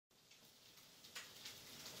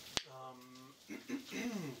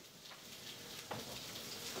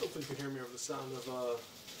Hopefully you can hear me over the sound of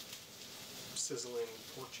sizzling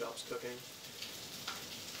pork chops cooking.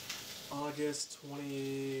 August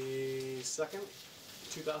 22nd,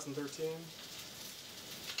 2013,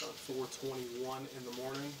 about 4:21 in the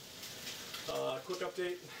morning. Quick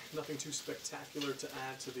update, nothing too spectacular to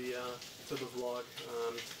add to the vlog.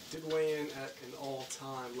 Did weigh in at an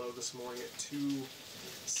all-time low this morning at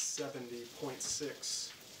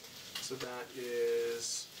 270.6, so that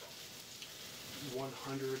is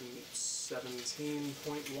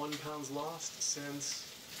 117.1 pounds lost since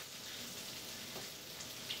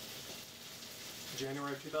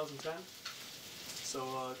January of 2010.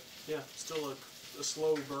 So yeah, still a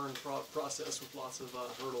slow burn process with lots of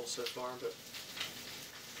hurdles so far, but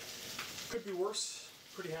could be worse.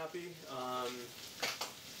 Pretty happy.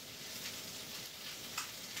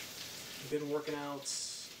 Been working out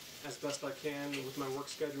as best I can with my work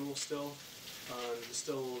schedule still.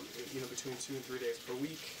 Still, between 2 and 3 days per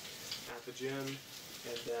week at the gym,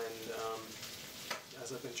 and then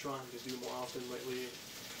as I've been trying to do more often lately,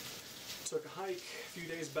 took a hike a few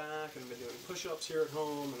days back, and I've been doing push-ups here at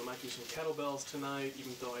home, and I might do some kettlebells tonight,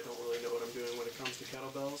 even though I don't really know what I'm doing when it comes to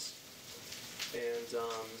kettlebells. And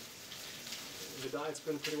the diet's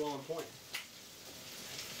been pretty well on point.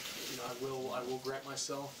 I will grant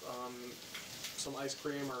myself some ice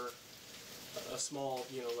cream or a small,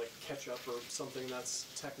 like ketchup or something that's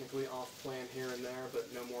technically off plan here and there,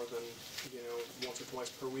 but no more than, once or twice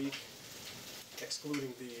per week,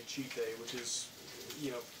 excluding the cheat day, which is,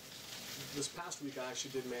 this past week I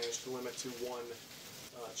actually did manage to limit to one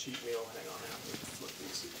cheat meal. Hang on, I have to flip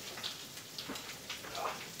these.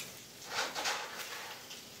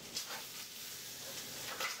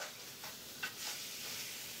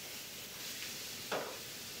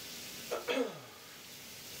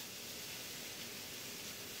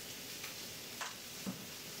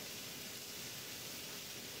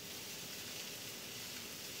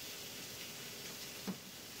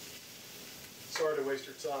 Sorry to waste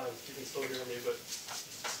your time if you can still hear me, but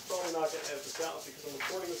probably not going to edit this out because I'm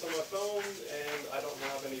recording this on my phone and I don't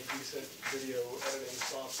have any decent video editing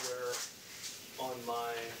software on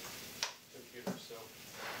my computer, so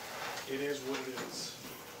it is what it is.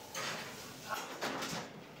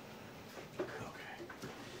 Okay.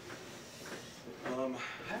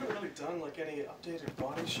 I haven't really done like any updated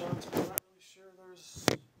body shots, but I'm not really sure there's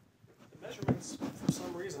the measurements for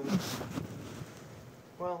some reason.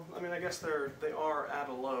 Well, I mean, I guess they are at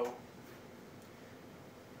a low.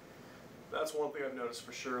 That's one thing I've noticed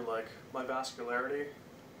for sure. Like, my vascularity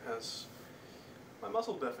my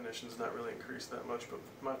muscle definition's not really increased that much, but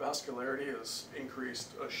my vascularity has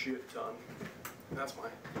increased a shit ton. And it's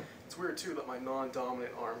weird too that my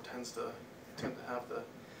non-dominant arm tends to have the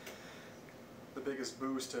biggest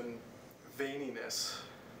boost in veininess.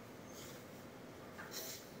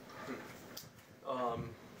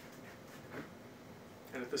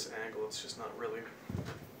 And at this angle, it's just not really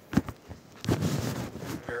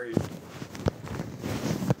very good.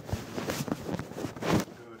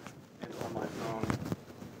 And on my phone,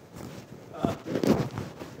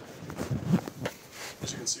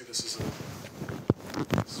 as you can see, this is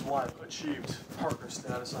why I've achieved partner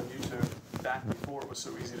status on YouTube back before it was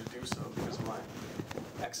so easy to do so, because of my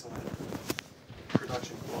excellent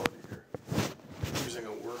production quality here. I'm using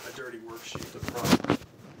a dirty worksheet to prop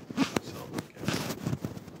myself up against,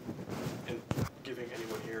 and giving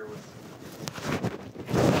anyone here with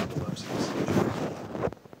epilepsy a seizure.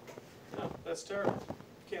 No, that's terrible.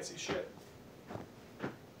 Can't see shit.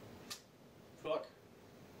 Fuck.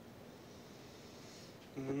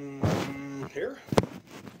 Here?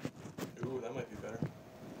 Ooh, that might be better.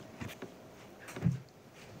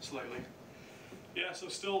 Slightly. Yeah, so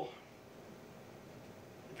still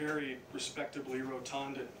very respectably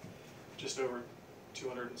rotund at just over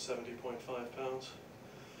 270.5 pounds.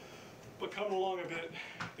 But coming along a bit,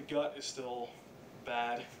 the gut is still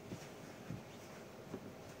bad.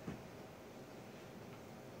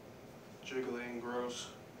 Jiggly and gross.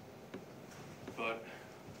 But,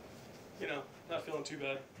 not feeling too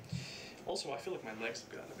bad. Also, I feel like my legs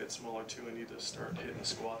have gotten a bit smaller too. I need to start hitting the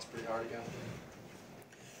squats pretty hard again.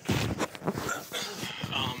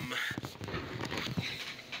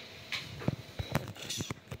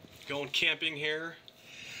 Going camping here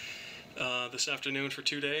this afternoon for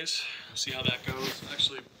 2 days. See how that goes.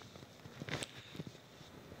 Actually,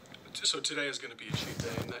 so today is going to be a cheat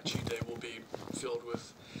day, and that cheat day will be filled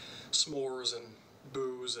with s'mores and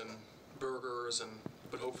booze and burgers,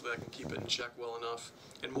 but hopefully I can keep it in check well enough.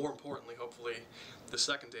 And more importantly, hopefully the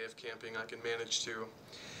second day of camping I can manage to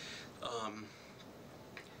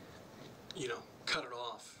cut it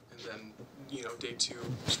off and then, you know, day 2,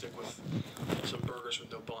 stick with some burgers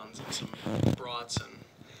with no buns and some brats and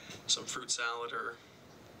some fruit salad or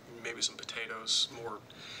maybe some potatoes, more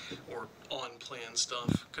or on-plan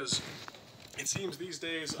stuff. Because it seems these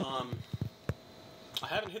days, I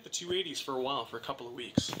haven't hit the 280s for a while, for a couple of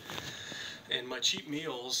weeks. And my cheat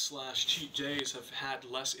meals / cheat days have had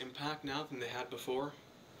less impact now than they had before.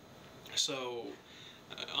 So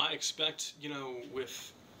I expect, you know,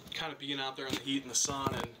 with kind of being out there in the heat and the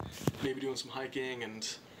sun and maybe doing some hiking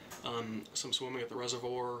and some swimming at the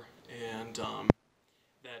reservoir, and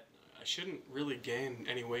that I shouldn't really gain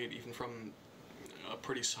any weight even from a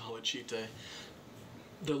pretty solid cheat day.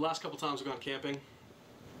 The last couple times I've gone camping,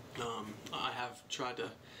 I have tried to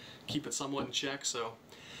keep it somewhat in check, so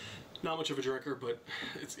not much of a drinker, but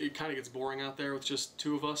it kind of gets boring out there with just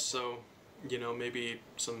 2 of us, so, you know, maybe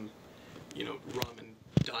some, you know, rum and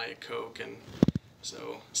Diet Coke, and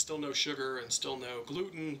so still no sugar and still no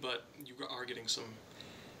gluten, but you are getting some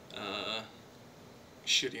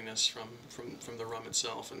shittiness from the rum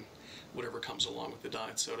itself and whatever comes along with the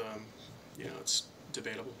diet soda. You know, it's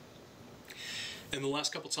debatable. And the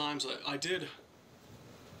last couple times I did,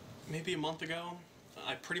 maybe a month ago,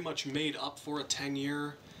 I pretty much made up for a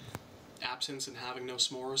 10-year absence and having no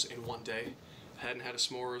s'mores in one day. I hadn't had a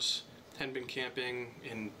s'mores, hadn't been camping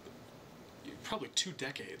in probably 2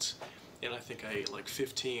 decades, and I think I ate like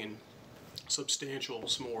 15 substantial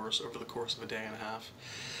s'mores over the course of a day and a half.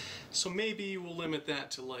 So maybe we'll limit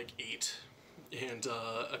that to like 8 and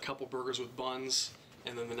a couple burgers with buns,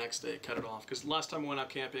 and then the next day cut it off. Because last time I went out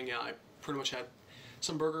camping, yeah, I pretty much had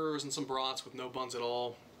some burgers and some brats with no buns at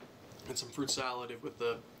all, and some fruit salad with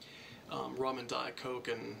the rum and Diet Coke,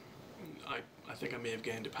 and I think I may have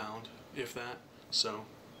gained a pound, if that, so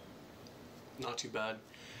not too bad.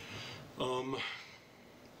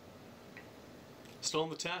 Still on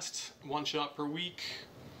the test, 1 shot per week,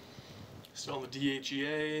 still on the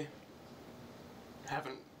DHEA,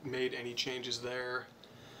 haven't made any changes there,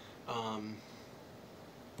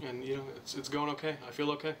 and you know, it's going okay, I feel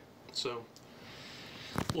okay, so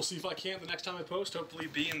we'll see if I can the next time I post, hopefully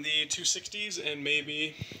be in the 260s, and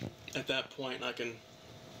maybe at that point I can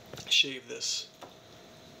shave this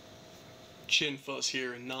chin fuzz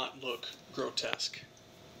here and not look grotesque.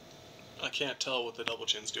 I can't tell what the double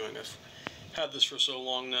chin's doing. I've had this for so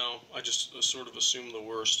long now, I just sort of assume the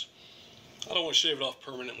worst. I don't want to shave it off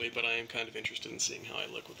permanently, but I am kind of interested in seeing how I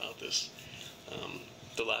look without this.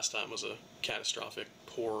 The last time was a catastrophic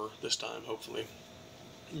horror. This time, hopefully,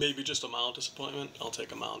 maybe just a mild disappointment. I'll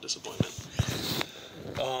take a mild disappointment.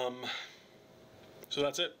 So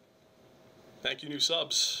that's it. Thank you, new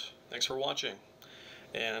subs. Thanks for watching.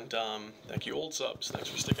 And thank you, old subs. Thanks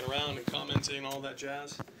for sticking around and commenting and all that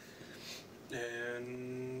jazz.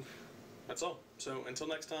 And that's all. So until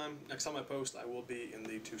next time I post, I will be in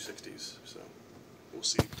the 260s. So we'll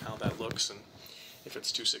see how that looks. And if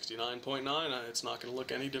it's 269.9, it's not going to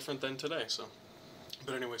look any different than today. So,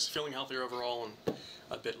 but anyways, feeling healthier overall and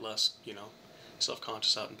a bit less, you know,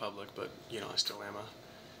 self-conscious out in public. But, you know, I still am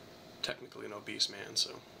technically an obese man.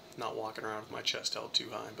 So not walking around with my chest held too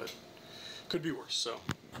high, but could be worse. So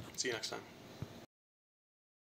see you next time.